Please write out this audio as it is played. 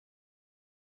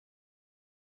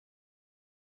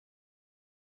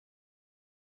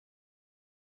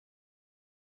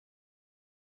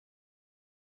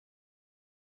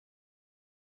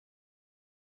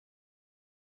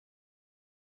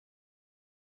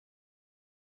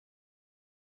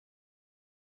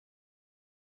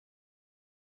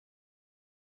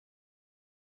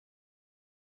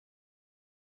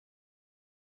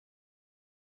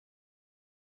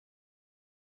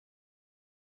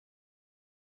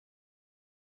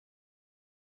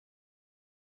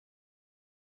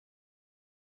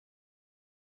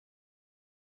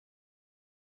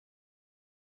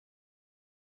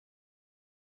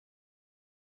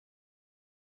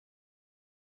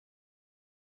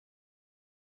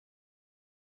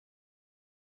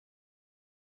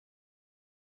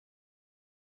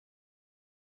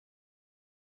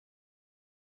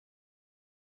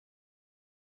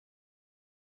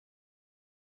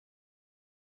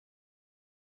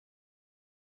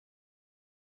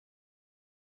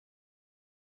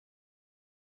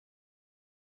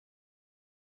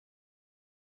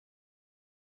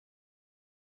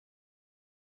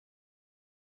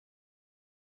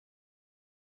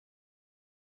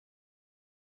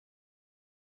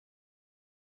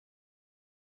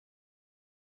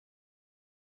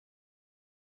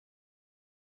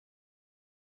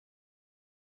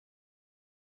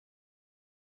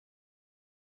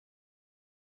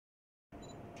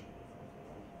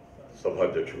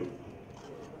సభాధ్యక్షులు,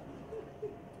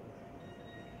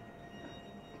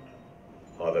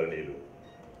 ఆదరణీయులు,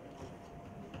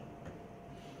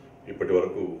 ఇప్పటి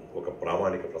వరకు ఒక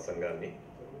ప్రామాణిక ప్రసంగాన్ని,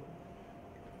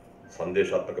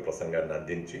 సందేశాత్మక ప్రసంగాన్ని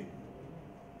అందించి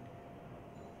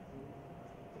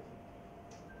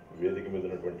వేదిక మీద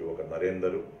ఉన్నటువంటి ఒక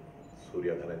నరేందర్,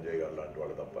 సూర్య ధనంజయ్ గారు లాంటి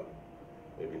వాళ్ళు తప్ప,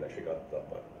 మేబీ లక్ష్మీకాంత్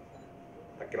తప్ప,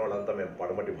 తక్కిన వాళ్ళంతా మేము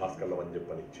పడమటి భాస్కర్లం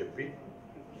అని చెప్పి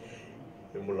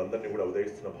మిమ్మల్ని అందరినీ కూడా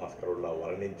ఉదయిస్తున్న భాస్కరుల్లా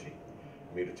వర్ణించి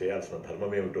మీరు చేయాల్సిన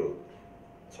ధర్మం ఏమిటో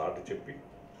చాటి చెప్పి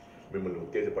మిమ్మల్ని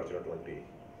ఉత్తేజపరిచినటువంటి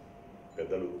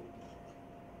పెద్దలు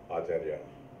ఆచార్య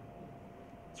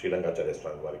శ్రీరంగాచార్య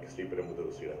స్వామి వారికి, శ్రీ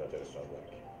పెరంబుదూరు శ్రీరంగాచార్య స్వామి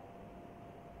వారికి,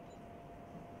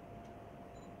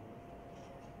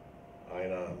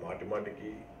 ఆయన మాటి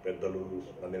మాటికి పెద్దలు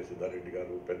నందిని సిద్ధారెడ్డి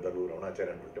గారు, పెద్దలు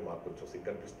రమణాచార్య అంటుంటే మాకు కొంచెం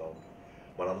సిగ్గు అనిపిస్తూ ఉంది.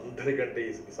 మనందరికంటే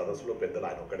ఈ సదస్సులో పెద్దలు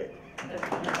ఆయన ఒక్కడే.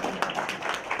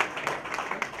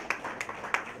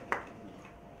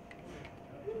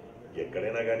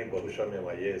 ఎక్కడైనా కానీ బహుశా మేము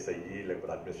ఐఏఎస్ అయ్యి,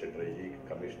 లేకపోతే అడ్మినిస్ట్రేటర్ అయ్యి,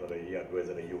 కమిషనర్ అయ్యి,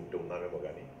 అడ్వైజర్ అయ్యి ఉంటే ఉన్నామేమో,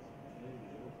 కానీ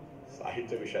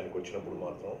సాహిత్య విషయానికి వచ్చినప్పుడు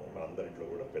మాత్రం మనందరిలో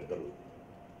కూడా పెద్దలు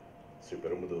శ్రీ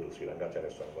పెరంబుదూరు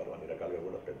శ్రీరంగాచార్య స్వామి వారు అన్ని రకాలుగా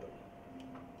కూడా పెద్దలు.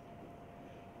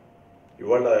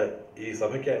 ఇవాళ ఈ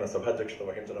సభకి ఆయన సభాధ్యక్షత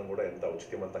వహించడం కూడా ఎంత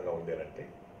ఉచితవంతంగా ఉంది అంటే,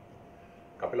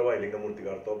 కపిలవాయి లింగమూర్తి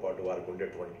గారితో పాటు వారికి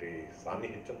ఉండేటువంటి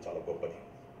సాన్నిహిత్యం చాలా గొప్పది.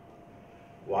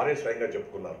 వారే స్వయంగా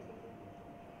చెప్పుకున్నారు,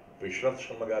 విశ్వనాథ్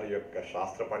శర్మ గారి యొక్క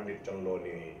శాస్త్ర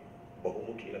పాండిత్యంలోని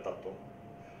బహుముఖీన తత్వం,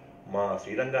 మా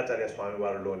శ్రీరంగాచార్య స్వామి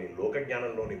వారిలోని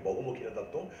లోకజ్ఞానంలోని బహుముఖీన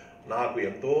తత్వం నాకు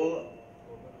ఎంతో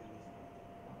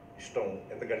ఇష్టం,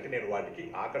 ఎందుకంటే నేను వాటికి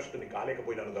ఆకర్షితుని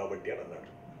కాలేకపోయినాను కాబట్టి అని అన్నాడు.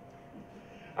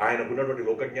 ఆయనకున్నటువంటి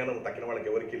లోకజ్ఞానం తక్కిన వాళ్ళకి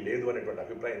ఎవరికి లేదు అనేటువంటి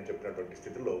అభిప్రాయం చెప్పినటువంటి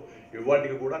స్థితిలో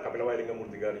ఇవాటికి కూడా కపిలవాయి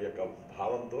లింగమూర్తి గారి యొక్క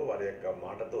భావంతో, వారి యొక్క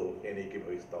మాటతో నేను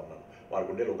ఏకీభవిస్తూ ఉన్నాను.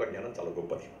 వారికి ఉండే లోకజ్ఞానం చాలా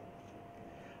గొప్పది.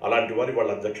 అలాంటి వారి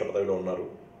వాళ్ళ అధ్యక్ష పదవిలో ఉన్నారు.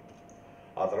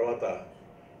 ఆ తర్వాత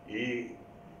ఈ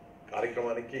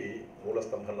కార్యక్రమానికి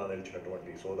మూలస్తంభంగా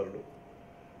నిలిచినటువంటి సోదరుడు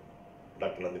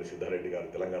డాక్టర్ నందిని సిద్ధారెడ్డి గారు,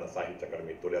 తెలంగాణ సాహిత్య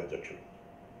అకాడమీ తొలి అధ్యక్షుడు.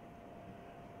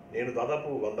 నేను దాదాపు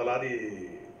వందలాది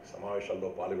సమావేశాల్లో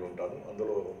పాల్గొని ఉంటాను,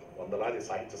 అందులో వందలాది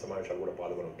సాహిత్య సమావేశాలు కూడా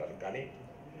పాల్గొని ఉంటాను. కానీ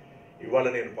ఇవాళ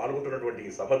నేను పాల్గొంటున్నటువంటి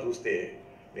ఈ సభ చూస్తే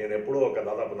నేను ఎప్పుడో ఒక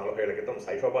దాదాపు 40 ఏళ్ల క్రితం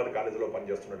సైఫాబాద్ కాలేజీలో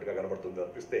పనిచేస్తున్నట్టుగా కనబడుతుంది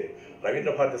తప్పిస్తే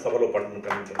రవీంద్ర భారతి సభలో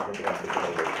కనిపించినట్టుగా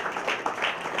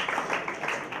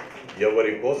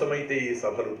ఎవరి కోసమైతే ఈ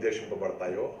సభలు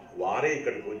ఉద్దేశింపబడతాయో వారే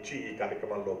ఇక్కడికి వచ్చి ఈ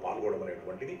కార్యక్రమాల్లో పాల్గొనడం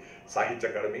అనేటువంటిది సాహిత్య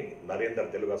అకాడమీ, నరేందర్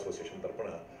తెలుగు అసోసియేషన్ తరఫున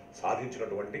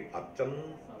సాధించినటువంటి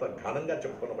అత్యంత ఘనంగా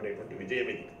చెప్పుకున్నబడేటువంటి విజయం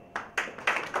ఇది.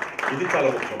 ఇది చాలా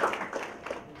ముఖ్యం.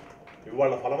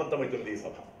 ఇవాళ ఫలవంతమవుతుంది ఈ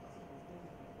సభ.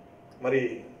 మరి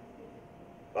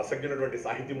రసజ్ఞులైనటువంటి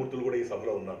సాహిత్యమూర్తులు కూడా ఈ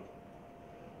సభలో ఉన్నారు.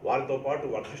 వారితో పాటు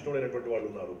వర్ధిష్ఠులైనటువంటి వాళ్ళు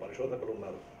ఉన్నారు, పరిశోధకులు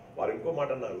ఉన్నారు. వారు ఇంకో మాట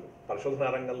అన్నారు, పరిశోధనా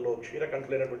రంగంలో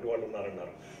క్షీరకంఠులైనటువంటి వాళ్ళు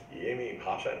ఉన్నారన్నారు. ఏమి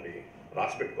భాష అండి,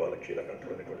 రాసి పెట్టుకోవాలి.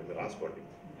 క్షీరకంఠులు అనేటువంటి మీరు రాసుకోండి.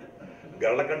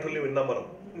 గరళకంఠుల్ని విన్నాం మనం,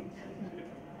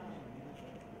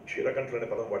 క్షీరకంఠులు అనే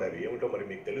పదం వాడారు. ఏమిటో మరి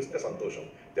మీకు తెలిస్తే సంతోషం,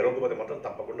 తెలవకపోతే మాత్రం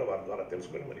తప్పకుండా వారి ద్వారా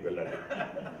తెలుసుకొని మరి వెళ్ళండి.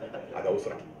 అది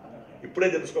అవసరం. ఇప్పుడే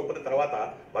తెలుసుకోకపోతే తర్వాత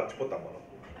మర్చిపోతాం మనం.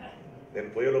 నేను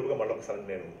పోయేలోపుగా మళ్ళీ ఒకసారి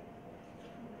నేను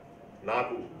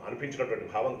నాకు అనిపించినటువంటి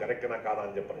భావం కరెక్టేనా కాదా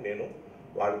అని చెప్పని నేను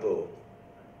వారితో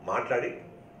మాట్లాడి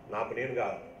నాకు నేనుగా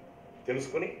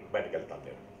తెలుసుకొని బయటకు వెళ్తాను.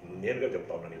 నేను నేనుగా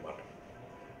చెప్తా ఉన్నాను ఈ మాట.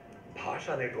 భాష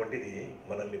అనేటువంటిది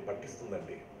మనల్ని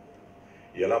పట్టిస్తుందండి.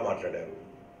 ఎలా మాట్లాడారు,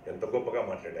 ఎంత గొప్పగా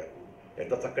మాట్లాడారు,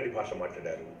 ఎంత చక్కటి భాష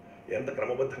మాట్లాడారు, ఎంత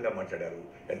క్రమబద్ధంగా మాట్లాడారు,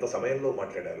 ఎంత సమయంలో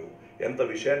మాట్లాడారు, ఎంత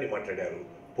విషయాన్ని మాట్లాడారు,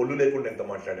 పొల్లు లేకుండా ఎంత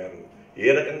మాట్లాడారు, ఏ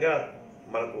రకంగా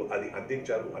మనకు అది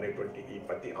అందించారు అనేటువంటి ఈ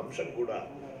ప్రతి అంశం కూడా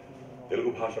తెలుగు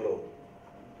భాషలో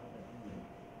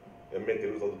ఎంఏ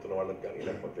తెలుగు చదువుతున్న వాళ్ళకి కానీ,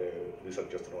 లేకపోతే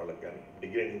రీసెర్చ్ చేస్తున్న వాళ్ళకి కానీ,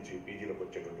 డిగ్రీ నుంచి పీజీలోకి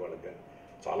వచ్చేటువంటి వాళ్ళకి కానీ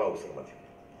చాలా అవసరం. అది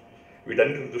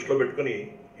వీటన్నిటిని దృష్టిలో పెట్టుకుని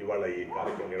ఇవాళ ఈ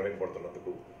కార్యక్రమం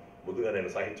నిర్వహింపబడుతున్నందుకు ముందుగా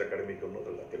నేను సాహిత్య అకాడమీకి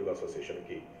ఉన్న తెలుగు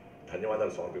అసోసియేషన్కి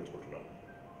ధన్యవాదాలు సమర్పించుకుంటున్నాను.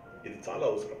 ఇది చాలా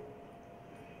అవసరం.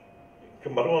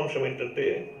 ఇక మరో అంశం ఏంటంటే,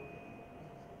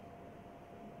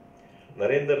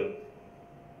 నరేందర్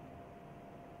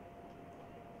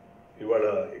ఇవాళ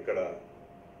ఇక్కడ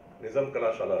నిజాం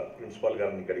కళాశాల ప్రిన్సిపాల్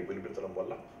గారిని ఇక్కడికి పిలిపించడం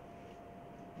వల్ల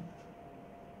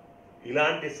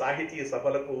ఇలాంటి సాహితీ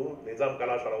సభలకు నిజాం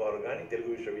కళాశాల వారు కానీ, తెలుగు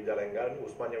విశ్వవిద్యాలయం కానీ,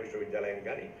 ఉస్మానియా విశ్వవిద్యాలయం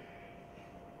కానీ,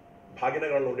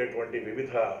 భాగ్యనగరంలో ఉండేటువంటి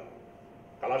వివిధ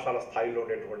కళాశాల స్థాయిలో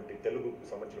ఉండేటువంటి తెలుగుకు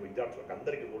సంబంధించిన విద్యార్థులకు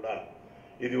అందరికీ కూడా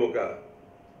ఇది ఒక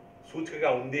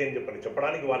సూచికగా ఉంది అని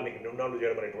చెప్పడానికి వారిని నిర్ణయాలు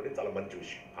చేయడం అనేటువంటి చాలా మంచి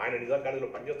విషయం. ఆయన నిజాం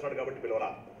కాలేజీలో పనిచేస్తున్నాడు కాబట్టి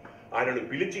పిలవరా, ఆయనను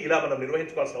పిలిచి ఇలా మనం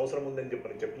నిర్వహించుకోవాల్సిన అవసరం ఉందని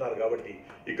చెప్తున్నారు. కాబట్టి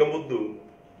ఇక ముందు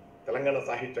తెలంగాణ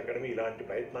సాహిత్య అకాడమీ ఇలాంటి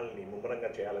ప్రయత్నాలని ముమ్మరంగా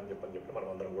చేయాలని చెప్పి మనం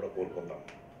అందరం కూడా కోరుకుందాం.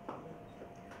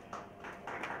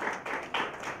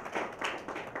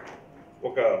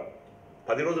 ఒక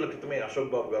 10 రోజుల క్రితమే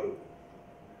అశోక్ బాబు గారు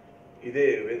ఇదే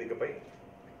వేదికపై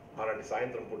అలాంటి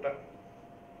సాయంత్రం పూట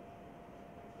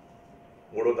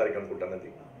 3వ తారీఖు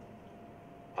అనుకుంటానది,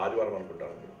 ఆదివారం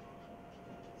అనుకుంటాను,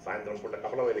 సాయంత్రం పూట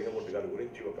కపిలవై లింగమూర్తి గారి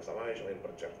గురించి ఒక సమావేశం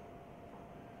ఏర్పరిచారు.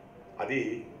 అది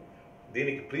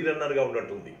దీనికి ప్రీ రన్నర్గా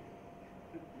ఉన్నట్టుంది.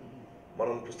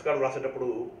 మనం పుస్తకాలు రాసేటప్పుడు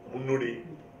మున్నుడి,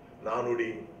 నానుడి,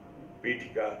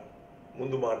 పీఠిక,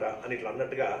 ముందు మాట అని ఇట్లా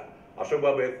అన్నట్టుగా అశోక్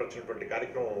బాబు ఏర్పరిచినటువంటి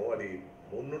కార్యక్రమం అది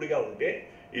మున్నుడిగా ఉంటే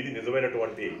ఇది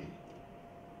నిజమైనటువంటి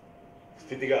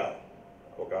స్థితిగా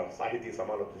ఒక సాహితీ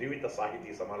సమాలోచన, జీవిత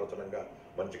సాహితీ సమాలోచనంగా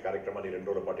మంచి కార్యక్రమాన్ని 2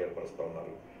 రోజుల పాటు ఏర్పరుస్తూ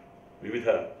ఉన్నారు. వివిధ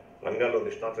రంగాల్లో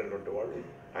నిష్ణాతులైనటువంటి వాళ్ళు,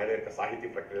 ఆయన యొక్క సాహితీ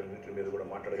ప్రక్రియలన్నింటి మీద కూడా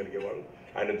మాట్లాడగలిగేవాళ్ళు,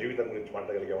 ఆయన జీవితం గురించి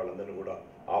మాట్లాడగలిగే వాళ్ళందరినీ కూడా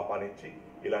ఆహ్వానించి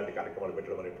ఇలాంటి కార్యక్రమాలు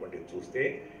పెట్టడం అనేటువంటిది చూస్తే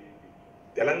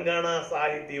తెలంగాణ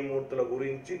సాహితీమూర్తుల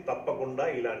గురించి తప్పకుండా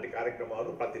ఇలాంటి కార్యక్రమాలు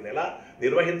ప్రతి నెల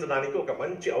నిర్వహించడానికి ఒక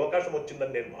మంచి అవకాశం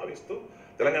వచ్చిందని నేను భావిస్తూ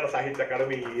తెలంగాణ సాహిత్య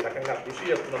అకాడమీ ఈ రకంగా కృషి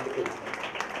చేస్తున్నందుకు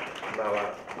నా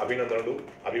అభినందనలు,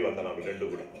 అభివందనాలు 2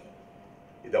 కూడా.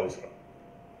 ఇది అవసరం.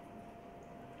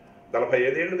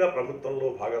 45 ఏళ్లుగా ప్రభుత్వంలో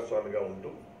భాగస్వామిగా ఉంటూ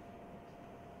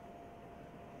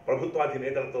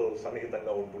ప్రభుత్వాధినేతలతో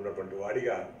సన్నిహితంగా ఉంటున్నటువంటి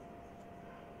వాడిగా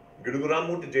గిడుగు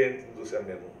రామ్మూర్తి జయంతిని చూశాను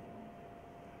నేను,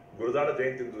 గురజాడ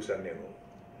జయంతిని చూశాను నేను,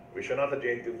 విశ్వనాథ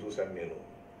జయంతిని చూశాను నేను.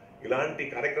 ఇలాంటి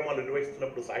కార్యక్రమాలు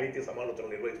నిర్వహిస్తున్నప్పుడు, సాహితీ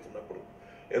సమాలోచనలు నిర్వహిస్తున్నప్పుడు,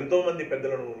 ఎంతోమంది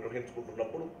పెద్దలను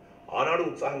నిర్వహించుకుంటున్నప్పుడు ఆనాడు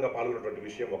ఉత్సాహంగా పాల్గొన్నటువంటి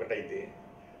విషయం ఒకటైతే,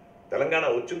 తెలంగాణ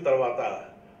వచ్చిన తర్వాత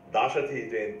దాశరథి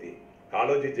జయంతి,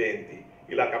 కాళోజీ జయంతి,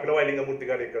 ఇలా కపిలవాయి లింగమూర్తి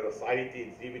గారి యొక్క సాహితీ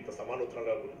జీవిత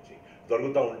సమాలోచనల గురించి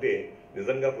జరుగుతూ ఉంటే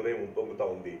నిజంగా హృదయం ఉప్పొంగుతూ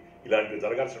ఉంది. ఇలాంటివి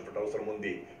జరగాల్సినటువంటి అవసరం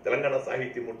ఉంది. తెలంగాణ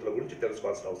సాహితీమూర్తుల గురించి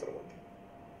తెలుసుకోవాల్సిన అవసరం ఉంది.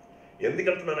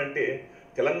 ఎందుకంటున్నానంటే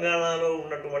తెలంగాణలో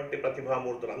ఉన్నటువంటి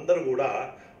ప్రతిభామూర్తులు అందరూ కూడా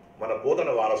మన బోధన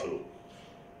వారసులు.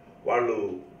 వాళ్ళు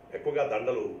ఎక్కువగా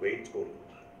దండలు వేయించుకోరు,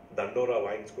 దండోరా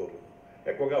వాయించుకోరు,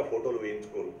 ఎక్కువగా ఫోటోలు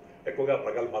వేయించుకోరు, ఎక్కువగా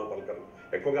ప్రగల్భాలు పలకరు,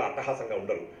 ఎక్కువగా అట్టహాసంగా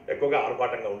ఉండరు, ఎక్కువగా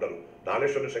ఆర్భాటంగా ఉండరు.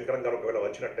 నాలేశ్వరం శంకరం గారు ఒకవేళ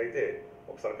వచ్చినట్టయితే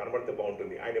ఒకసారి కనబడితే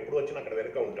బాగుంటుంది. ఆయన ఎప్పుడు వచ్చినా అక్కడ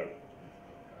వెనక ఉంటాడు.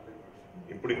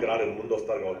 ఇప్పుడు ఇక్కడ రాలేదు, ముందు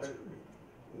వస్తారు కావచ్చు.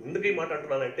 ఎందుకు ఈ మాట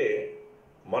అంటున్నానంటే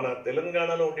మన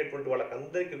తెలంగాణలో ఉండేటువంటి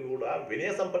వాళ్ళకందరికీ కూడా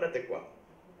వినయ సంపన్నత ఎక్కువ.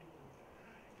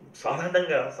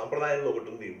 సాధారణంగా సంప్రదాయంలో ఒకటి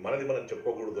ఉంది, మనది మనం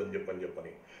చెప్పుకోకూడదు అని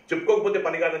చెప్పని చెప్పుకోకపోతే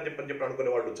పని కాదని చెప్పని అనుకునే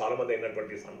వాళ్ళు చాలా మంది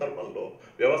అయినటువంటి సందర్భంలో,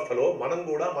 వ్యవస్థలో మనం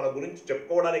కూడా మన గురించి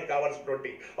చెప్పుకోవడానికి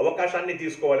కావాల్సినటువంటి అవకాశాన్ని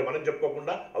తీసుకోవాలి. మనం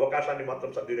చెప్పుకోకుండా అవకాశాన్ని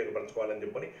మాత్రం సద్వినియోగపరచుకోవాలని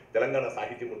చెప్పని తెలంగాణ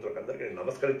సాహితీమూర్తులకు అందరికీ నేను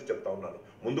నమస్కరించి చెప్తా ఉన్నాను.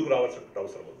 ముందుకు రావాల్సినటువంటి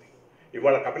అవసరం ఉంది.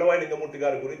 ఇవాళ కపిలవాయి లింగమూర్తి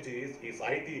గారి గురించి, ఈ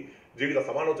సాహితీ జీవిత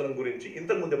సమాలోచన గురించి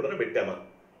ఇంతకు ముందు ఎప్పుడైనా పెట్టామా?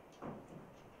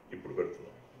 ఇప్పుడు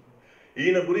పెడుతున్నాం.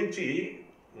 ఈయన గురించి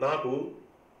నాకు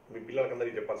మీ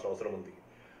పిల్లలకందరికీ చెప్పాల్సిన అవసరం ఉంది.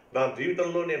 నా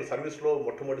జీవితంలో నేను సర్వీస్లో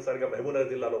మొట్టమొదటిసారిగా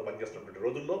మహబూబ్నగర్ జిల్లాలో పనిచేస్తున్నటువంటి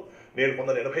రోజుల్లో నేను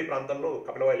 1980 ప్రాంతంలో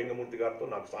కపిలవాయి లింగమూర్తి గారితో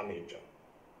నాకు సాన్నిహిత్యం.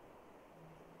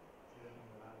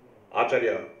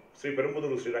 ఆచార్య శ్రీ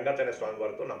పెరుంబుదూరు శ్రీ రంగాచార్య స్వామి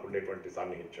వారితో నాకు ఉండేటువంటి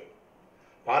సాన్నిహిత్యం,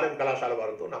 పాలెం కళాశాల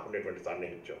వారితో నాకు ఉండేటువంటి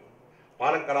సాన్నిహిత్యం,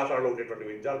 పాలెం కళాశాలలో ఉండేటువంటి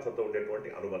విద్యార్థులతో ఉండేటువంటి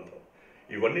అనుబంధం,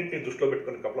 ఇవన్నింటినీ దృష్టిలో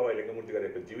పెట్టుకుని కపిలవాయి లింగమూర్తి గారి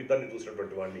యొక్క జీవితాన్ని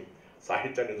చూసినటువంటి వాడిని,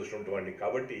 సాహిత్యాన్ని చూసినటువంటి వాడిని.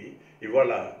 కాబట్టి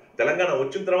ఇవాళ తెలంగాణ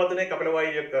వచ్చిన తర్వాతనే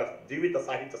కపిలవాయి యొక్క జీవిత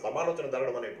సాహిత్య సమాలోచన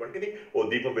జరగడం అనేటువంటిది ఓ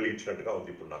దీపం వెలిగించినట్టుగా ఉంది.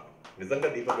 ఇప్పుడు నాకు నిజంగా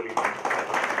దీపం వెలిగించినట్టు.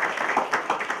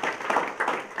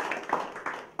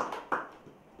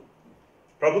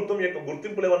 ప్రభుత్వం యొక్క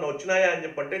గుర్తింపులు ఏమన్నా వచ్చినాయా అని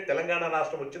చెప్పంటే తెలంగాణ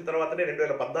రాష్ట్రం వచ్చిన తర్వాతనే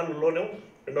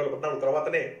 2014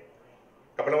 తర్వాతనే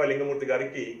కపిలవాయి లింగమూర్తి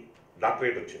గారికి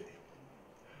డాక్టరేట్ వచ్చింది.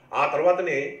 ఆ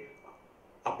తర్వాతనే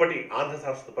అప్పటి ఆంధ్ర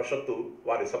శాస్త్ర పరిషత్తు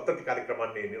వారి సప్తతి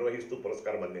కార్యక్రమాన్ని నిర్వహిస్తూ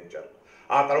పురస్కారం అందించారు.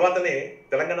 ఆ తర్వాతనే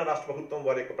తెలంగాణ రాష్ట్ర ప్రభుత్వం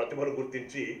వారి యొక్క ప్రతిభను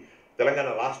గుర్తించి తెలంగాణ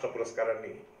రాష్ట్ర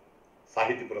పురస్కారాన్ని,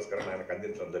 సాహితీ పురస్కారాన్ని ఆయనకు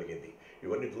అందించడం జరిగింది.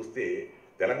 ఇవన్నీ చూస్తే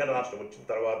తెలంగాణ రాష్ట్రం వచ్చిన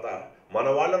తర్వాత మన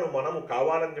వాళ్ళను మనము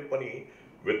కావాలని చెప్పని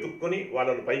వెతుక్కొని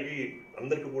వాళ్ళను పైకి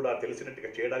అందరికీ కూడా తెలిసినట్టుగా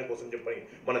చేయడానికి కోసం చెప్పని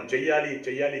మనం చెయ్యాలి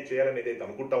ఏదైతే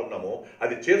అనుకుంటా ఉన్నామో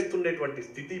అది చేస్తుండేటువంటి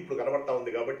స్థితి ఇప్పుడు కనబడతా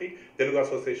ఉంది. కాబట్టి తెలుగు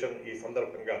అసోసియేషన్ ఈ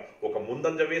సందర్భంగా ఒక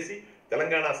ముందంజ వేసి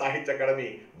తెలంగాణ సాహిత్య అకాడమీ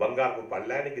బంగారు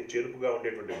పళ్ళానికి చేరుపుగా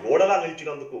ఉండేటువంటి గోడలా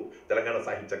నిలిచినందుకు తెలంగాణ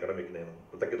సాహిత్య అకాడమీకి నేను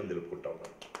కృతజ్ఞతలు తెలుపుకుంటా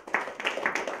ఉన్నాను.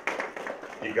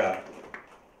 ఇక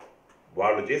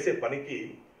వాళ్ళు చేసే పనికి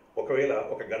ఒకవేళ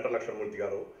ఒక గంట లక్ష్మణమూర్తి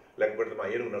గారు, లేకపోతే మా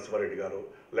ఏనుగు నరసింహారెడ్డి గారు,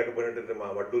 లేకపోయినట్టయితే మా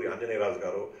వడ్డూరి ఆంజనేయరాజు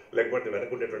గారు, లేకపోతే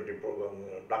వెనకుండేటువంటి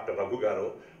డాక్టర్ రఘు గారు,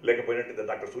 లేకపోయినట్టయితే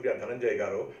డాక్టర్ సూర్య ధనంజయ్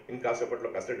గారు, ఇంకా సేపట్లో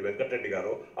కసిరెడ్డి వెంకటరెడ్డి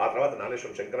గారు, ఆ తర్వాత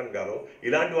నాలేశ్వరం శంకరన్ గారు,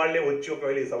 ఇలాంటి వాళ్లే వచ్చి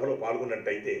ఒకవేళ ఈ సభలో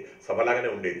పాల్గొన్నట్టయితే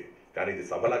సభలాగానే ఉండేది. కానీ ఇది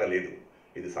సభలాగా లేదు,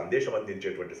 ఇది సందేశం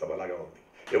అందించేటువంటి సభలాగా ఉంది.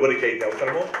 ఎవరికైతే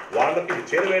అవసరమో వాళ్ళకి ఇది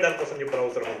చేరవేయడానికి కోసం చెప్పిన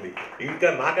అవసరం ఉంది. ఇంకా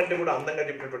నాకంటే కూడా అందంగా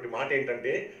చెప్పినటువంటి మాట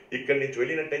ఏంటంటే, ఇక్కడి నుంచి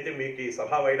వెళ్ళినట్టయితే మీకు ఈ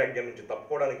సభా వైరాగ్యం నుంచి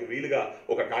తప్పుకోవడానికి వీలుగా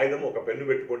ఒక కాగితం ఒక పెన్ను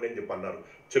పెట్టుకోండి అని చెప్పి అన్నారు.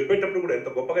 చెప్పేటప్పుడు కూడా ఎంత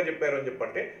గొప్పగా చెప్పారు అని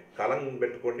చెప్పంటే, కలం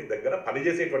పెట్టుకోండి, దగ్గర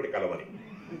పనిచేసేటువంటి కలం అని.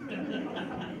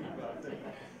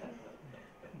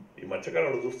 ఈ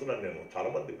మధ్యకాలంలో చూస్తున్నాను నేను,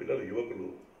 చాలా మంది పిల్లలు, యువకులు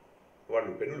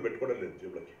వాళ్ళు పెన్నులు పెట్టుకోవడం లేదు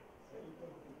జేబులకి,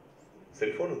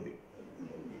 సెల్ ఫోన్ ఉంది.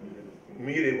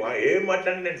 మీరు ఏం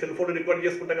మాట్లాడి నేను సెల్ ఫోన్ రికార్డ్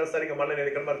చేసుకుంటా కదా సార్, ఇక మళ్ళీ నేను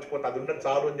ఇక్కడ మర్చిపోతా, అది ఉన్నది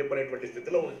చాలు అని చెప్పినటువంటి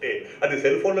స్థితిలో ఉంటే అది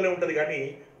సెల్ ఫోన్లోనే ఉంటుంది, కానీ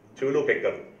చెవిలోకి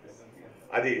ఎక్కదు,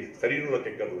 అది శరీరంలోకి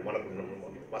ఎక్కదు, మనకు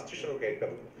మస్తిష్కంలోకి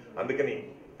ఎక్కదు. అందుకని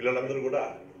పిల్లలందరూ కూడా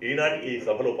ఈనాటి ఈ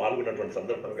సభలో పాల్గొన్నటువంటి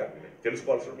సందర్భంగా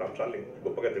తెలుసుకోవాల్సిన అంశాలని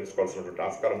గొప్పగా తెలుసుకోవాల్సినటువంటి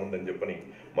ఆస్కారం ఉందని చెప్పని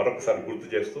మరొకసారి గుర్తు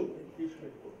చేస్తూ,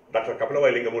 డాక్టర్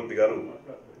కపిలవాయి లింగమూర్తి గారు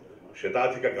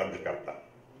శతాధిక గ్రంథకర్త.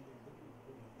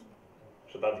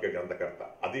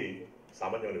 అది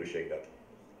సామాన్యమైన విషయం కాదు.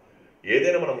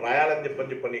 ఏదైనా మనం రాయాలని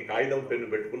చెప్పని కాగితం పెన్ను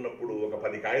పెట్టుకున్నప్పుడు ఒక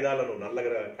 10 కాగితాలను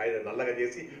నల్లగా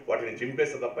చేసి వాటిని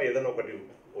చింపేస్తే తప్ప ఏదైనా ఒకటి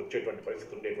వచ్చేటువంటి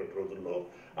పరిస్థితి ఉండేటువంటి రోజుల్లో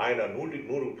ఆయన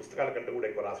 100 పుస్తకాల కంటే కూడా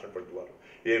ఎక్కువ రాసినటువంటి వారు.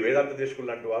 ఏ వేదాంత దేశకులు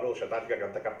లాంటి వారు శతాధిక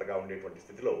గ్రంథకర్తగా ఉండేటువంటి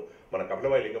స్థితిలో మన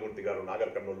కపిలవాయి లింగమూర్తి గారు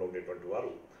నాగర్ కర్నూలులో ఉండేటువంటి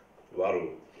వారు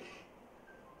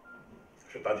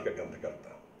శతాధిక గ్రంథకర్త,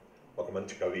 ఒక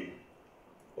మంచి కవి,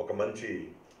 ఒక మంచి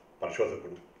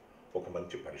పరిశోధకుడు, ఒక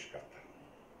మంచి పరిష్కర్త.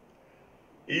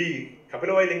 ఈ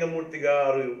కపిలవాయి లింగమూర్తి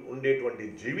గారు ఉండేటువంటి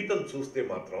జీవితం చూస్తే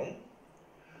మాత్రం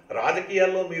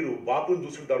రాజకీయాల్లో మీరు బాపుని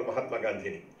చూస్తుంటారు, మహాత్మా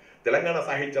గాంధీని. తెలంగాణ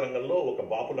సాహిత్య రంగంలో ఒక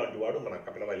బాపు లాంటి వాడు మన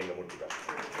కపిలవాయి లింగమూర్తి గారు.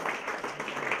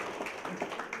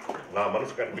 నా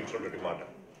మనసు కనిపించినటువంటి మాట.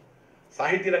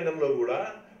 సాహిత్య రంగంలో కూడా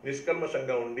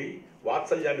నిష్కల్మషంగా ఉండి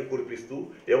వాత్సల్యాన్ని కురిపిస్తూ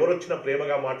ఎవరొచ్చినా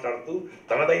ప్రేమగా మాట్లాడుతూ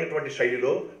తనదైనటువంటి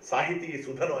శైలిలో సాహితీ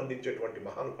సుధను అందించేటువంటి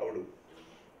మహానుభావుడు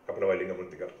కపిలవాయి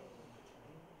లింగమూర్తి గారు.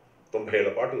 90 ఏళ్ల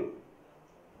పాటు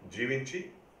జీవించి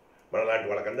మనలాంటి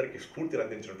వాళ్ళకందరికీ స్ఫూర్తిని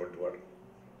అందించినటువంటి వాడు.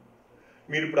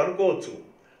 మీరు ఇప్పుడు అనుకోవచ్చు,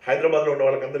 హైదరాబాద్లో ఉన్న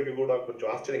వాళ్ళకందరికీ కూడా కొంచెం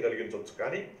ఆశ్చర్యం కలిగించవచ్చు,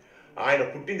 కానీ ఆయన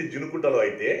పుట్టింది జినుకుంటలో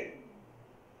అయితే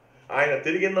ఆయన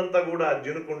తిరిగిందంతా కూడా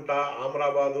జినుకుంట,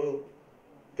 ఆమ్రాబాదు,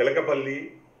 తెలకపల్లి,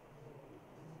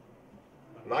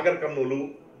 నాగర్ కర్నూలు,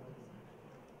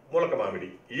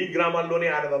 మూలకమామిడి, ఈ గ్రామాల్లోనే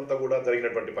ఆయనదంతా కూడా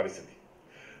జరిగినటువంటి పరిస్థితి.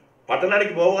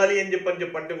 పట్టణానికి పోవాలి అని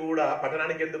చెప్పంటే కూడా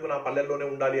పట్టణానికి ఎందుకు, నా పల్లెల్లోనే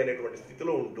ఉండాలి అనేటువంటి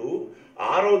స్థితిలో ఉంటూ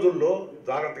ఆ రోజుల్లో,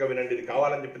 జాగ్రత్తగా వినండి, ఇది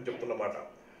కావాలని చెప్తున్నమాట,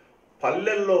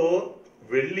 పల్లెల్లో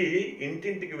వెళ్ళి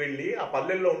ఇంటింటికి వెళ్ళి ఆ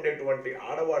పల్లెల్లో ఉండేటువంటి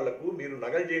ఆడవాళ్లకు మీరు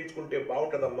నగలు చేయించుకుంటే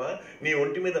బాగుంటుందమ్మా, నీ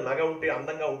ఒంటి మీద నగ ఉంటే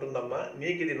అందంగా ఉంటుందమ్మా,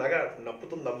 నీకు ఇది నగ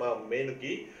నప్పుతుందమ్మా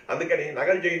మెయిన్కి, అందుకని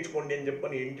నగలు చేయించుకోండి అని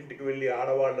చెప్పని ఇంటింటికి వెళ్ళి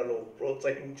ఆడవాళ్లను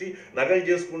ప్రోత్సహించి నగలు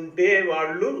చేసుకుంటే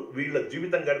వాళ్ళు వీళ్ళ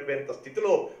జీవితం గడిపేంత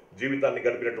స్థితిలో జీవితాన్ని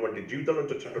గడిపినటువంటి, జీవితం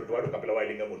నుంచి వచ్చినటువంటి వాడు కపిలవాయి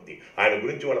లింగమూర్తి. ఆయన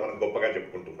గురించి వాళ్ళు మనం గొప్పగా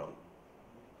చెప్పుకుంటున్నాం.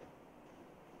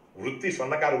 వృత్తి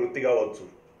స్వర్ణకార వృత్తి కావచ్చు,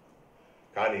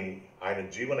 కానీ ఆయన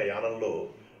జీవన యానంలో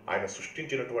ఆయన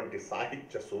సృష్టించినటువంటి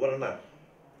సాహిత్య సువర్ణ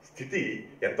స్థితి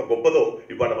ఎంత గొప్పదో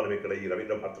ఇవాళ మనం ఇక్కడ ఈ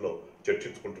రవీంద్ర భారతిలో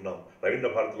చర్చించుకుంటున్నాం,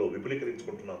 రవీంద్ర భారతిలో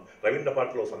విపులీకరించుకుంటున్నాం, రవీంద్ర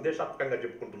భారతిలో సందేశాత్మకంగా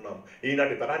చెప్పుకుంటున్నాం.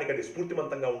 ఈనాటి తరానికి అది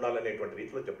స్ఫూర్తిమంతంగా ఉండాలనేటువంటి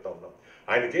రీతిలో చెప్తా ఉన్నాం.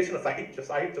 ఆయన చేసిన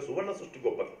సాహిత్య సువర్ణ సృష్టి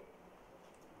గొప్పది.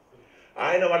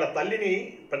 ఆయన వాళ్ళ తల్లిని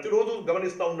ప్రతిరోజు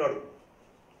గమనిస్తూ ఉన్నాడు,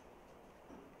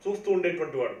 చూస్తూ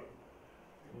ఉండేటువంటి వాడు.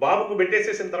 బాబుకు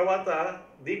పెట్టేసేసిన తర్వాత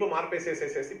దీపం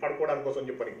ఆర్పేసేసేసి పడుకోవడానికి కోసం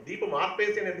చెప్పని, దీపం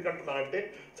ఆర్పేసి అని ఎందుకంటున్నా అంటే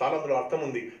చాలా అందులో అర్థం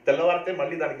ఉంది. తెల్లవారితే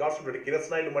మళ్ళీ దానికి కావాల్సినటువంటి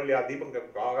కిరసనాయిలు మళ్ళీ ఆ దీపం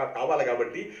కావాలి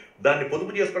కాబట్టి దాన్ని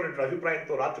పొదుపు చేసుకునే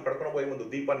అభిప్రాయంతో రాత్రి పడుకోబోయే ముందు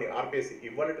దీపాన్ని ఆర్పేసి,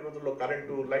 ఇవాళ రోజుల్లో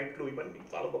కరెంటు, లైట్లు ఇవన్నీ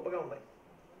చాలా గొప్పగా ఉన్నాయి.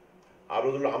 ఆ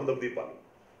రోజుల్లో ఆముదపు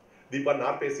దీపాన్ని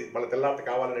ఆర్పేసి మళ్ళీ తెల్లారితే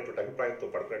కావాలనేటువంటి అభిప్రాయంతో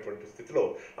పడుకునేటువంటి స్థితిలో,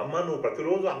 అమ్మ నువ్వు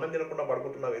ప్రతిరోజు అన్నం తినకుండా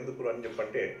పడుకుంటున్నావు ఎందుకు అని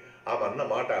చెప్పంటే ఆమె అన్న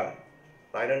మాట,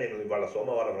 నాయన నేను ఇవాళ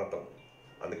సోమవారం వ్రతం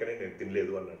అందుకనే నేను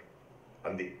తినలేదు అన్నాడు,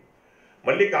 అంది.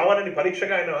 మళ్ళీ కావాలని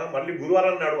పరీక్షగా ఆయన మళ్ళీ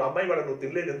గురువారం అన్నాడు, అమ్మాయి వాడు నువ్వు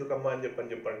తినలేదు ఎందుకమ్మా అని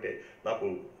చెప్పంటే నాకు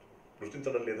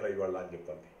రుచించడం లేదురా ఇవాళ అని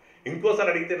చెప్పండి.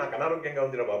 ఇంకోసారి అడిగితే నాకు అనారోగ్యంగా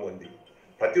ఉందిరా బాబు అంది.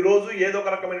 ప్రతిరోజు ఏదో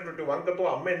ఒక రకమైనటువంటి వంకతో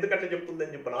అమ్మ ఎందుకంటే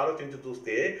చెప్తుందని చెప్పని ఆలోచించి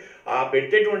చూస్తే ఆ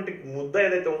పెట్టేటువంటి ముద్ద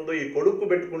ఏదైతే ఉందో ఈ కొడుకు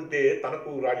పెట్టుకుంటే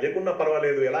తనకు లేకున్నా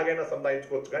పర్వాలేదు ఎలాగైనా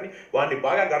సంపాదించుకోవచ్చు, కానీ వాడిని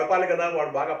బాగా గడపాలి కదా,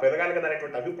 వాడు బాగా పెరగాలి కదా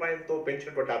అనేటువంటి అభిప్రాయంతో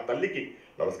పెంచినటువంటి ఆ తల్లికి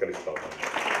నమస్కరిస్తా ఉన్నాను.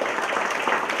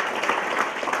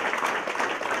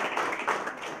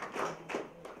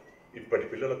 ఇప్పటి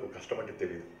పిల్లలకు కష్టం అంటే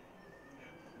తెలియదు.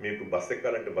 మీకు బస్సు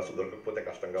ఎక్కాలంటే బస్సు దొరకకపోతే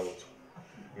కష్టం కావచ్చు,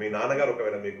 మీ నాన్నగారు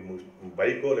ఒకవేళ మీకు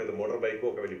బైకో లేదా మోటార్ బైకో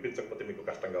ఒకవేళ ఇప్పించకపోతే మీకు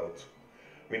కష్టం కావచ్చు,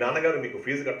 మీ నాన్నగారు మీకు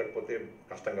ఫీజు కట్టకపోతే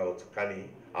కష్టం కావచ్చు, కానీ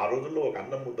ఆ రోజుల్లో ఒక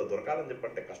అన్నం ముద్ద దొరకాలని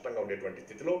చెప్పంటే కష్టంగా ఉండేటువంటి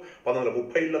స్థితిలో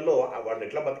 1930లలో వాళ్ళు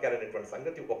ఎట్లా బతికారనేటువంటి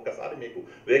సంగతి ఒక్కసారి మీకు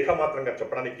రేఖామాత్రంగా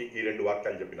చెప్పడానికి ఈ 2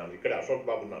 వాక్యాలు చెప్పినాను. ఇక్కడే అశోక్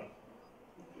బాబు ఉన్నారు,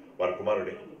 వారి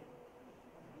కుమారుడే.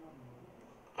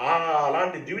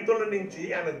 అలాంటి జీవితంలో నుంచి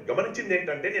ఆయన గమనించింది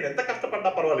ఏంటంటే, నేను ఎంత కష్టపడ్డా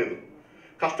పర్వాలేదు,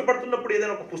 కష్టపడుతున్నప్పుడు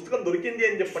ఏదైనా ఒక పుస్తకం దొరికింది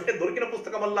అని చెప్పంటే దొరికిన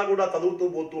పుస్తకం వల్ల కూడా చదువుతూ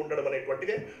పోతూ ఉండడం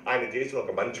అనేటువంటిదే ఆయన చేసిన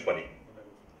ఒక మంచి పని.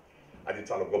 అది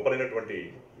చాలా గొప్పనైనటువంటి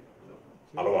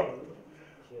అలవాటు.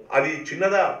 అది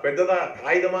చిన్నదా పెద్దదా,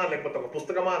 కాగితమా లేకపోతే ఒక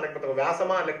పుస్తకమా లేకపోతే ఒక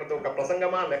వ్యాసమా లేకపోతే ఒక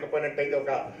ప్రసంగమా లేకపోయినట్టయితే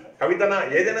ఒక కవితనా,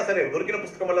 ఏదైనా సరే దొరికిన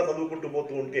పుస్తకం వల్ల చదువుకుంటూ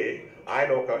పోతూ ఉంటే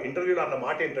ఆయన ఒక ఇంటర్వ్యూలో అన్న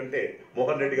మాట ఏంటంటే,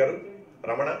 మోహన్ రెడ్డి గారు,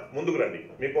 రమణ ముందుకు రండి,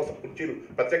 మీకోసం కుర్చీలు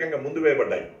ప్రత్యేకంగా ముందు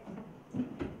వేయబడ్డాయి.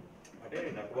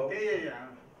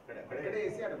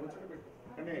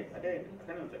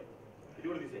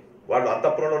 వాళ్ళు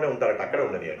అంతఃపురంలోనే ఉంటారట, అక్కడే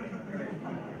ఉండని అండి,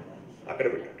 అక్కడే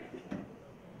పెట్టండి.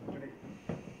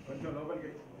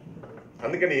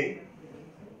 అందుకని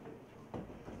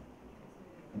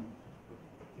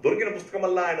దొరికిన పుస్తకం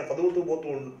వల్ల ఆయన చదువుతూ పోతూ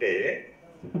ఉంటే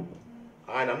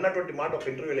ఆయన అన్నటువంటి మాట ఒక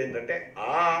ఇంటర్వ్యూలో ఏంటంటే,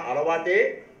 ఆ అలవాటే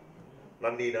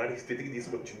నన్ను ఈనాటి స్థితికి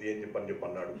తీసుకొచ్చింది అని చెప్పి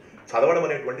అన్నాడు. చదవడం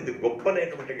అనేటువంటిది గొప్ప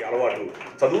అనేటువంటి అలవాటు,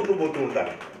 చదువుతూ పోతూ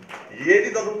ఉండాలి. ఏది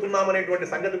చదువుతున్నామనేటువంటి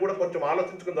సంగతి కూడా కొంచెం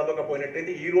ఆలోచించుకుని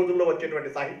చదవకపోయినట్టయితే ఈ రోజుల్లో వచ్చేటువంటి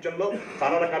సాహిత్యంలో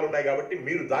చాలా రకాలు ఉన్నాయి కాబట్టి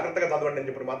మీరు జాగ్రత్తగా చదవండి అని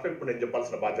చెప్పి మాత్రం ఇప్పుడు నేను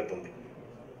చెప్పాల్సిన బాధ్యత ఉంది.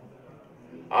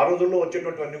 ఆ రోజుల్లో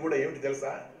వచ్చేటువంటివన్నీ కూడా ఏమిటి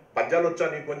తెలుసా, పద్యాలు వచ్చా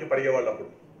నీకు కొంచెం పడిగేవాళ్ళు, అప్పుడు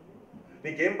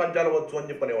నీకేం పద్యాలు వచ్చు అని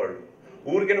చెప్పనేవాళ్ళు.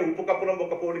 ఊరికైనా ఉప్పు కప్పునం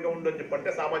ఒక పోలిక ఉందని చెప్పంటే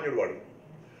సామాన్యుడు వాడు.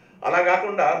 అలా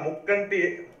కాకుండా ముక్కంటి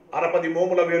అరపది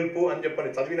మోముల వేల్పు అని చెప్పని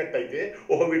చదివినట్టయితే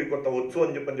ఓహో వీడి కొంత వచ్చు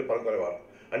అని చెప్పని అనుకునేవారు.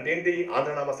 అంటే ఏంటి,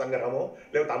 ఆంధ్రనామ సంగ్రహమో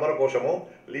లేకపోతే అమరకోశమో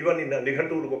ఇవన్నీ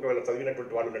నిఘంటువులకు ఒకవేళ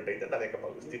చదివినటువంటి వాళ్ళు ఉన్నట్టయితే దాని యొక్క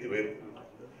స్థితి వేరు.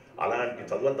 అలాంటి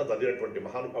చదువంతా చదివినటువంటి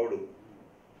మహానుభావుడు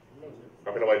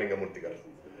కపిలవాయి లింగమూర్తి గారు.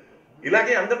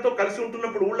 ఇలాగే అందరితో కలిసి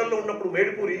ఉంటున్నప్పుడు ఊళ్ళల్లో ఉన్నప్పుడు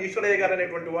మేడుపూరి ఈశ్వరయ్య గారు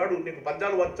అనేటువంటి వాడు నీకు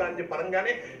పద్యాలు వచ్చా అని చెప్పి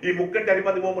అనగానే ఈ ముక్కంటి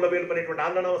అరిపది మోముల వేల్పు అనేటువంటి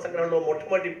ఆంధ్రనామ సంగ్రహంలో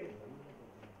మొట్టమొదటి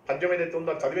పద్యం ఏదైతే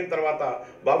ఉందో చదివిన తర్వాత,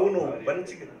 బాబు నువ్వు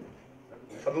మంచి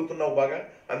చదువుతున్నావు బాగా,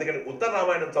 అందుకని ఉత్తర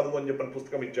రామాయణం చదువు అని చెప్పని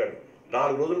పుస్తకం ఇచ్చాడు.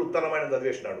 4 రోజులు ఉత్తర రామాయణం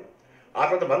చదివేసినాడు. ఆ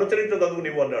తర్వాత మనుచరిత్ర చదువు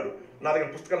నువ్వు అన్నాడు. నా దగ్గర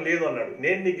పుస్తకం లేదు అన్నాడు.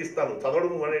 నేను నీకు ఇస్తాను,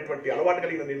 చదవడం అనేటువంటి అలవాటు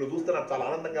కలిగిన నిన్ను చూస్తే నాకు చాలా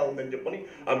ఆనందంగా ఉందని చెప్పని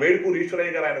ఆ మేడుపూరి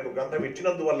ఈశ్వరయ్య గారు ఆయనకు గ్రంథం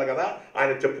ఇచ్చినందువల్ల కదా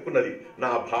ఆయన చెప్పుకున్నది,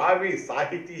 నా భావి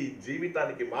సాహితీ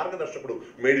జీవితానికి మార్గదర్శకుడు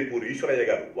మేడుపూరి ఈశ్వరయ్య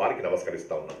గారు. వారికి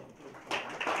నమస్కరిస్తా ఉన్నాను.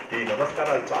 ఈ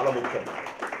నమస్కారాలు చాలా ముఖ్యం,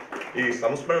 ఈ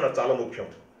సంస్మరణ చాలా ముఖ్యం.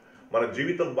 మన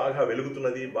జీవితం బాగా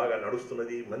వెలుగుతున్నది, బాగా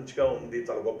నడుస్తున్నది, మంచిగా ఉంది,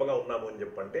 చాలా గొప్పగా ఉన్నాము అని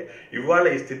చెప్పంటే ఇవాళ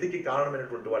ఈ స్థితికి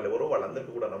కారణమైనటువంటి వాళ్ళు ఎవరో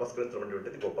వాళ్ళందరికీ కూడా నమస్కరించడం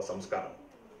అనేటువంటిది గొప్ప సంస్కారం.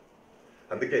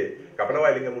 అందుకే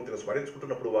కపిలవాయి లింగమూర్తిని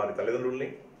స్మరించుకుంటున్నప్పుడు వారి తల్లిదండ్రుల్ని,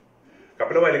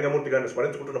 కపిలవాయి లింగమూర్తి గారిని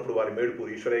స్మరించుకుంటున్నప్పుడు వారి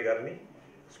మేడుపూరి ఈశ్వరయ్య గారిని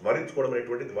స్మరించుకోవడం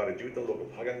అనేటువంటిది వారి జీవితంలో ఒక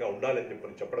భాగంగా ఉండాలని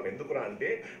చెప్పడం ఎందుకురా అంటే,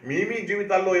 మీ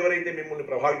జీవితాల్లో ఎవరైతే మిమ్మల్ని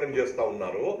ప్రభావితం చేస్తూ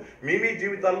ఉన్నారో, మీ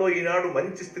జీవితాల్లో ఈనాడు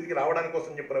మంచి స్థితికి రావడానికి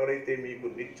కోసం చెప్పిన ఎవరైతే మీకు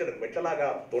నిచ్చెన మెట్టలాగా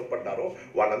తోడ్పడ్డారో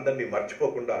వాళ్ళందరినీ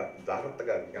మర్చిపోకుండా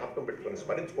జాగ్రత్తగా జ్ఞాపకం పెట్టుకొని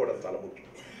స్మరించుకోవడం చాలా ముఖ్యం.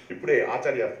 ఇప్పుడే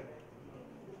ఆచార్య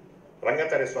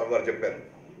రంగాచార్య స్వామి వారు చెప్పారు,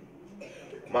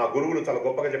 మా గురువులు చాలా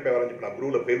గొప్పగా చెప్పేవారని చెప్పి నా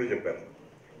గురువుల పేర్లు చెప్పారు.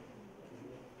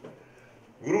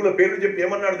 గురువుల పేర్లు చెప్పి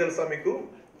ఏమన్నాడు తెలుసా మీకు,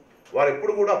 వారు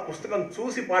ఎప్పుడు కూడా పుస్తకం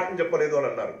చూసి పాఠం చెప్పలేదు అని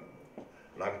అన్నారు.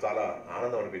 నాకు చాలా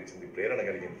ఆనందం అనిపించింది, ప్రేరణ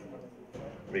కలిగింది.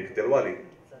 మీకు తెలవాలి,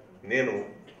 నేను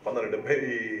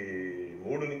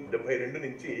 1972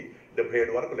 నుంచి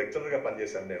 77 వరకు లెక్చరర్గా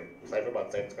పనిచేశాను. నేను సైఫాబాద్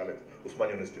సైన్స్ కాలేజ్,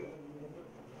 ఉస్మాన్ యూనివర్సిటీలో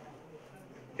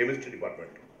కెమిస్ట్రీ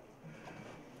డిపార్ట్మెంట్.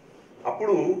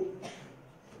 అప్పుడు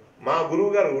మా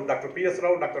గురువు గారు డాక్టర్ పిఎస్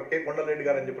రావు, డాక్టర్ కె కొండలరెడ్డి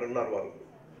గారు అని చెప్పి ఉన్నారు. వారు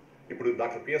ఇప్పుడు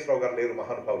డాక్టర్ పిఎస్ రావు గారు లేరు,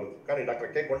 మహానుభావులు, కానీ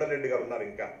డాక్టర్ కె కొండలరెడ్డి గారు ఉన్నారు.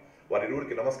 ఇంకా వారి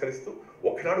ఇరువురికి నమస్కరిస్తూ,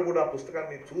 ఒకనాడు కూడా ఆ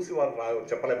పుస్తకాన్ని చూసి వారు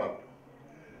చెప్పలే. మాకు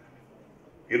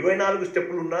 24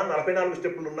 స్టెప్పులున్నా 44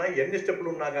 స్టెప్పులున్నా ఎన్ని స్టెప్పులు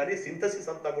ఉన్నా కానీ సింథసిస్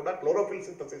అంతా కూడా క్లోరోఫిల్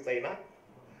సింథసిస్ అయినా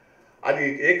అది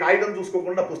ఏ కాగితం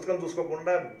చూసుకోకుండా పుస్తకం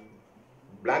చూసుకోకుండా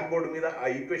బ్లాక్ బోర్డు మీద ఆ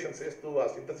ఈక్వేషన్స్ వేస్తూ ఆ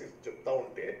సింథసిస్ చెప్తా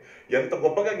ఉంటే ఎంత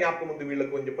గొప్పగా జ్ఞాపకం ఉంది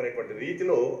వీళ్ళకు అని చెప్పినటువంటి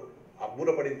రీతిలో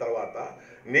అబ్బూరపడిన తర్వాత,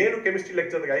 నేను కెమిస్ట్రీ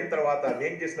లెక్చర్గా అయిన తర్వాత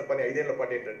నేను చేసిన పని 5 ఏళ్ల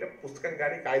పాటు ఏంటంటే పుస్తకం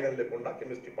కానీ కాగితం లేకుండా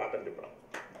కెమిస్ట్రీ పాఠం చెప్పడం.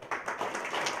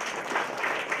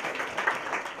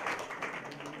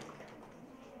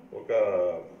 ఒక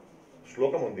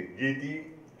శ్లోకం ఉంది, గీతి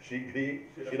శీఘ్రి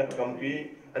శిర కంపి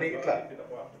అని, ఇట్లా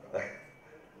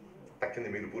తక్కింది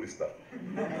మీరు పూరిస్తారు.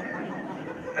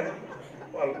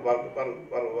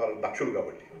 వారు దక్షులు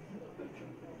కాబట్టి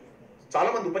చాలా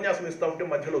మంది ఉపన్యాసం ఇస్తూ ఉంటే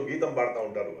మధ్యలో గీతం పాడుతూ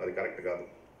ఉంటారు. అది కరెక్ట్ కాదు,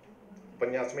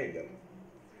 ఉపన్యాసమే ఇవ్వాలి.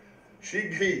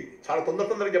 శీఘ్రి చాలా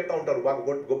తొందరగా చెప్తా ఉంటారు, బాగా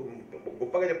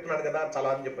గొప్పగా చెప్తున్నాను కదా చాలా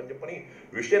అని చెప్పని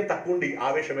విషయం తక్కువ ఉండి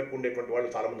ఆవేశం ఎక్కువ ఉండేటువంటి వాళ్ళు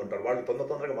చాలా మంది ఉంటారు. వాళ్ళు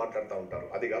తొందరగా మాట్లాడుతూ ఉంటారు.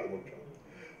 అది కాదు ముఖ్యం.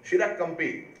 శిరకంపి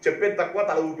చెప్పేది తక్కువ,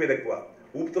 తల ఊపేది ఎక్కువ.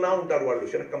 ఊపుతున్నా ఉంటారు వాళ్ళు.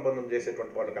 శిరకంపనం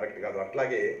చేసేటువంటి వాళ్ళు కరెక్ట్ కాదు.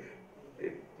 అట్లాగే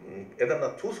ఏదన్నా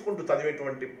చూసుకుంటూ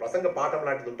చదివేటువంటి ప్రసంగ పాఠం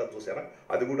లాంటిది ఉంటుంది చూసారా,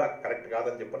 అది కూడా కరెక్ట్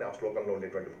కాదని చెప్పని ఆ శ్లోకంలో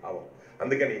ఉండేటువంటి భావం.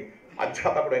 అందుకని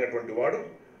అధ్యాపకుడైనటువంటి వాడు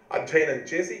అధ్యయనం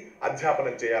చేసి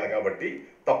అధ్యాపనం చేయాలి. కాబట్టి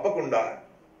తప్పకుండా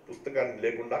పుస్తకాన్ని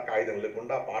లేకుండా, కాగితం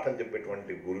లేకుండా పాఠం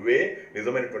చెప్పేటువంటి గురువే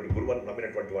నిజమైనటువంటి గురువు అని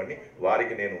నమ్మినటువంటి వాడిని.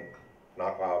 వారికి నేను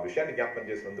నాకు ఆ విషయాన్ని జ్ఞాపకం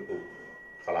చేసినందుకు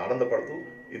చాలా ఆనందపడుతూ,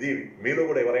 ఇది మీలో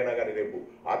కూడా ఎవరైనా కానీ రేపు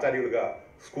ఆచార్యులుగా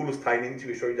స్కూలు స్థాయి నుంచి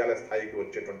విశ్వవిద్యాలయ స్థాయికి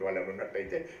వచ్చేటువంటి వాళ్ళు ఎవరు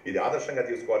ఉన్నట్టయితే ఇది ఆదర్శంగా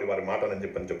తీసుకోవాలి వారి మాటలని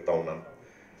చెప్తా ఉన్నాను.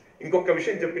 ఇంకొక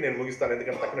విషయం చెప్పి నేను ముగిస్తాను,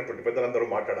 ఎందుకంటే తక్కినటువంటి పెద్దలందరూ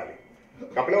మాట్లాడాలి.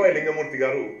 కపిలవాయి లింగమూర్తి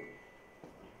గారు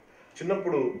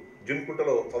చిన్నప్పుడు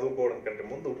జిన్కుంటలో చదువుకోవడం కంటే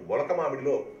ముందు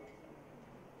మొలకమామిడిలో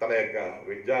తన యొక్క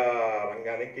విద్యా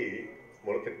రంగానికి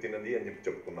మొలకెత్తినది అని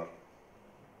చెప్పుకున్నారు.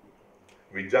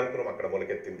 విద్యాంకురం అక్కడ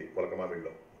మొలకెత్తింది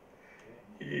మొలకమామిడిలో.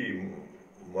 ఈ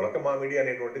మొలకమామిడి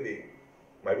అనేటువంటిది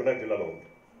మహబూబ్నగర్ జిల్లాలో ఉంది,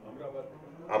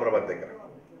 అమరాబాద్ దగ్గర.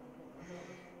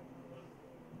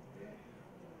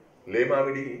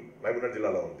 లేమామిడి మహబూబ్నగర్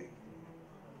జిల్లాలో ఉంది.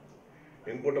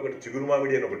 ఇంకోటి ఒకటి చిగురు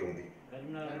మామిడి అని ఒకటి ఉంది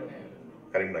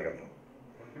కరీంనగర్లో.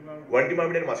 వంటి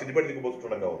మామిడి అని మా సిద్దిపేట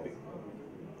దిక్కుపోతుండగా ఉంది.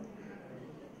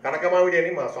 కనకమామిడి అని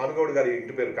మా స్వామిగౌడ్ గారి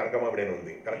ఇంటి పేరు కనకమామిడి అని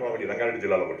ఉంది. కనకమామిడి రంగారెడ్డి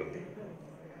జిల్లాలో ఒకటి ఉంది.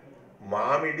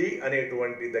 మామిడి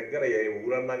అనేటువంటి దగ్గర ఏ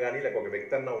ఊరన్నా కానీ లేక ఒక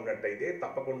వ్యక్తి అన్నా ఉన్నట్టయితే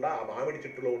తప్పకుండా ఆ మామిడి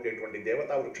చెట్టులో ఉండేటువంటి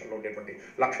దేవతా వృక్షంలో ఉండేటువంటి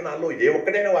లక్షణాల్లో ఏ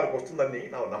ఒక్కటైనా వారికి వస్తుందని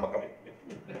నా నమ్మకం.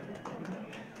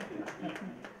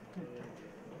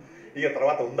 ఇక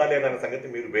తర్వాత ఉందా లేదనే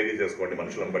సంగతి మీరు బేరీ చేసుకోండి,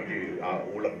 మనుషులను బట్టి ఆ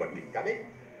ఊళ్ళను బట్టి. కానీ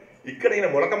ఇక్కడ ఈయన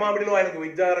మొలక మామిడిలో ఆయనకు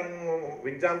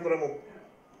విద్యాంకురము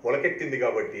మొలకెత్తింది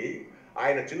కాబట్టి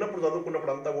ఆయన చిన్నప్పుడు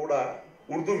చదువుకున్నప్పుడు అంతా కూడా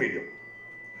ఉర్దూ మీడియం.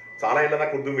 చాలా ఏళ్ళ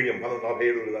దాకా ఉర్దూ మీడియం,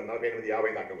 1947, 48,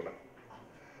 50 దాకా కూడా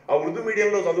ఆ ఉర్దూ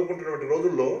మీడియంలో చదువుకుంటున్నటువంటి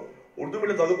రోజుల్లో ఉర్దూ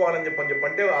మీడియం చదువుకోవాలని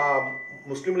చెప్పంటే ఆ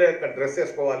ముస్లింల యొక్క డ్రెస్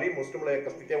వేసుకోవాలి, ముస్లింల యొక్క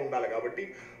స్థితే ఉండాలి. కాబట్టి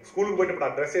స్కూల్కి పోయినప్పుడు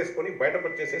ఆ డ్రెస్ వేసుకొని బయటకు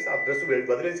వచ్చేసేసి ఆ డ్రెస్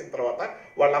వదిలేసిన తర్వాత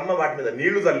వాళ్ళ అమ్మ వాటి మీద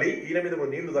నీళ్లు చల్లి, ఈయన మీద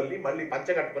నీళ్లు చల్లి మళ్ళీ పంచ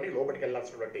కట్టుకొని లోపలికి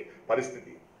వెళ్ళాల్సినటువంటి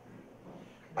పరిస్థితి.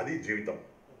 అది జీవితం.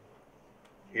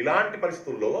 ఇలాంటి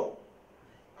పరిస్థితుల్లో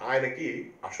ఆయనకి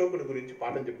అశోకుని గురించి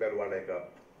పాఠం చెప్పారు వాళ్ళ యొక్క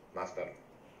మాస్టర్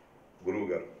గురువు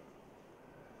గారు.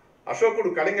 అశోకుడు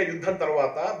కళింగ యుద్ధం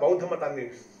తర్వాత బౌద్ధ మతాన్ని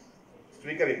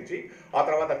స్వీకరించి ఆ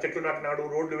తర్వాత చెట్లు నాటినాడు,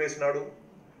 రోడ్లు వేసినాడు,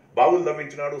 బావులు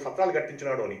దవ్వించినాడు, సత్రాలు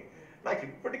కట్టించినాడు అని. నాకు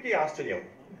ఇప్పటికీ ఆశ్చర్యం.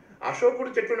 అశోకుడు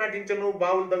చెట్లు నాటించను,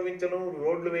 బావులు దవ్వించను,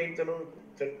 రోడ్లు వేయించను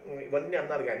ఇవన్నీ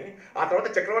అన్నారు. కానీ ఆ తర్వాత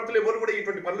చక్రవర్తులు ఎవరు కూడా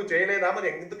ఇటువంటి పనులు చేయలేదా? మరి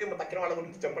ఎందుకు తక్కిన వాళ్ళ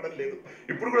గురించి చెప్పడం లేదు?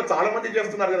 ఇప్పుడు కూడా చాలా మంది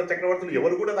చేస్తున్నారు కదా చక్రవర్తులు,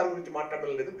 ఎవరు కూడా దాని గురించి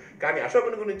మాట్లాడడం లేదు. కానీ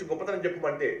అశోకుని గురించి గొప్పతనం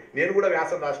చెప్పమంటే నేను కూడా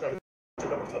వ్యాసం రాసినాను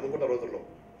చదువుకున్న రోజుల్లో.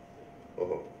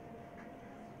 ఓహో,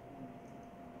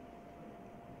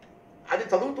 అది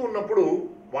చదువుతూ ఉన్నప్పుడు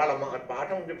వాళ్ళ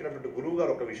పాఠం చెప్పినటువంటి గురువు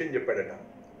గారు ఒక విషయం చెప్పాడట.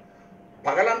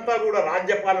 పగలంతా కూడా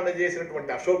రాజ్యపాలన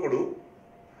చేసినటువంటి అశోకుడు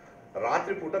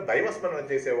రాత్రిపూట దైవస్మరణ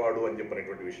చేసేవాడు అని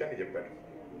చెప్పినటువంటి విషయాన్ని చెప్పాడు.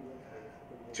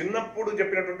 చిన్నప్పుడు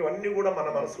చెప్పినటువంటి అన్నీ కూడా మన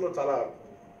మనసులో చాలా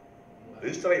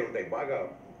రిజిస్టర్ అయి ఉంటాయి, బాగా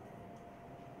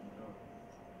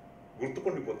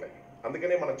గుర్తుకుండిపోతాయి.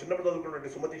 అందుకనే మనం చిన్నప్పుడు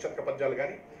చదువుకున్నటువంటి సుమతి శతక పద్యాలు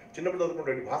కానీ, చిన్నప్పుడు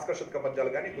చదువుకున్నటువంటి భాస్కర్ శతక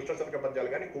పద్యాలు కానీ, కృష్ణ శతక పద్యాలు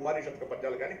కానీ, కుమారి శతక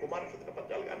పద్యాలు కానీ, కుమార శతక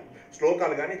పద్యాలు కానీ,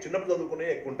 శ్లోకాలు కానీ చిన్నప్పుడు చదువుకునే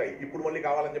ఎక్కువ ఉంటాయి. ఇప్పుడు మళ్ళీ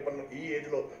కావాలని చెప్పిన ఈ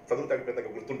ఏజ్లో చదువుతానికి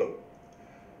పెద్దగా గుర్తుండవు.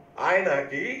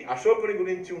 ఆయనకి అశోకుని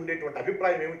గురించి ఉండేటువంటి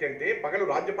అభిప్రాయం ఏమిటంటే పగలు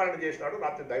రాజ్యపాలన చేసినాడు,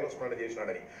 రాత్రి దైవస్మరణ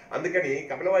చేసినాడని. అందుకని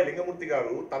కపిలవాయి లింగమూర్తి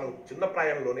గారు తను చిన్న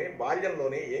ప్రాయంలోనే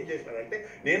బాల్యంలోనే ఏం చేసినాడంటే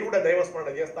నేను కూడా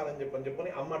దైవస్మరణ చేస్తానని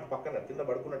చెప్పని అమ్మ అటు పక్కన కింద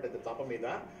పడుకున్నట్టయితే చాప మీద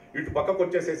ఇటు పక్కకు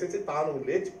వచ్చేసేసి తాను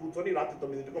లేచి కూర్చొని రాత్రి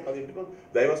 9 10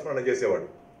 దైవస్మరణ చేసేవాడు.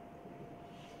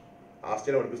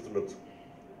 ఆశ్చర్యం అనిపిస్తుండొచ్చు.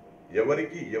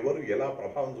 ఎవరికి ఎవరు ఎలా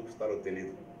ప్రభావం చూపిస్తారో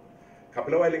తెలియదు.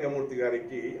 కపిలవాయి లింగమూర్తి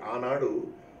గారికి ఆనాడు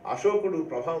అశోకుడు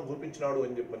ప్రభావం చూపించినాడు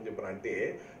అని చెప్పని అంటే,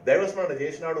 దైవస్మరణ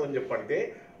చేసినాడు అని చెప్పంటే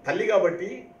తల్లి కాబట్టి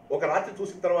ఒక రాత్రి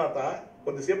చూసిన తర్వాత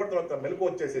కొద్దిసేపటి తర్వాత మెలకు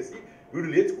వచ్చేసేసి వీడు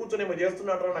లేచి కూర్చొని ఏమో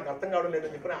చేస్తున్నాడో నాకు అర్థం కావడం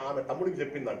లేదని చెప్పని ఆమె తమ్ముడికి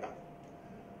చెప్పిందంట.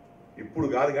 ఇప్పుడు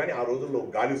కాదు కానీ ఆ రోజుల్లో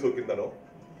గాలి సోకిందనో,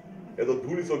 ఏదో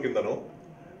ధూళి సోకిందనో,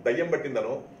 దయ్యం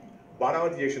పట్టిందనో,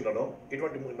 బాణావతి చేసిందనో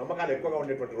ఇటువంటి నమ్మకాలు ఎక్కువగా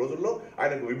ఉండేటువంటి రోజుల్లో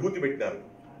ఆయనకు విభూతి పెట్టినారు.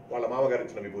 వాళ్ళ మామగారు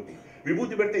ఇచ్చిన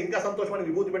విభూతి పెడితే ఇంకా సంతోషమైన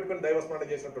విభూతి పెట్టుకుని దైవస్మరణ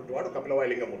చేసినటువంటి వాడు కపిలవాయి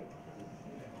లింగమూర్తి.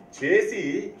 చేసి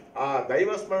ఆ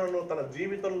దైవస్మరణను తన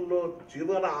జీవితంలో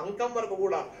చివరి అంకం వరకు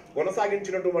కూడా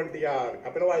కొనసాగించినటువంటి ఆ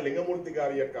కపిలవాయి లింగమూర్తి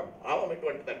గారి యొక్క భావం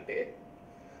ఎటువంటిదంటే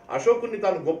అశోకుని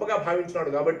తాను గొప్పగా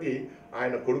భావించినాడు కాబట్టి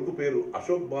ఆయన కొడుకు పేరు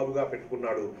అశోక్ బాబుగా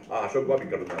పెట్టుకున్నాడు. ఆ అశోక్ బాబు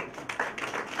ఇక్కడ ఉన్నాడు.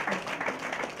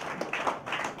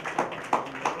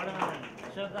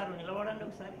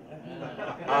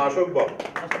 అశోక్ బాబు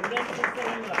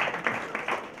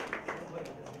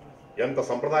ఎంత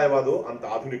సంప్రదాయవాదో అంత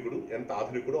ఆధునికుడు, ఎంత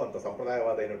ఆధునికుడు అంత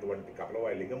సంప్రదాయవాద అయినటువంటి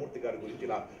కపిలవాయి లింగమూర్తి గారి గురించి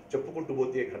ఇలా చెప్పుకుంటూ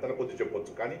పోతే గంటల కొద్ది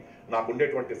చెప్పొచ్చు. కానీ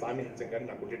నాకుండేటువంటి సాన్నిహిత్యం కానీ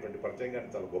నాకుండేటువంటి పరిచయం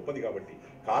కానీ చాలా గొప్పది. కాబట్టి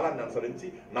కాలాన్ని అనుసరించి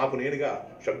నాకు నేనుగా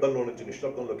శబ్దంలో నుంచి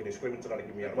నిశ్శబ్దంలోకి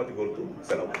నిష్క్రమించడానికి మీ అనుమతి కోరుతూ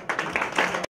సెలవు.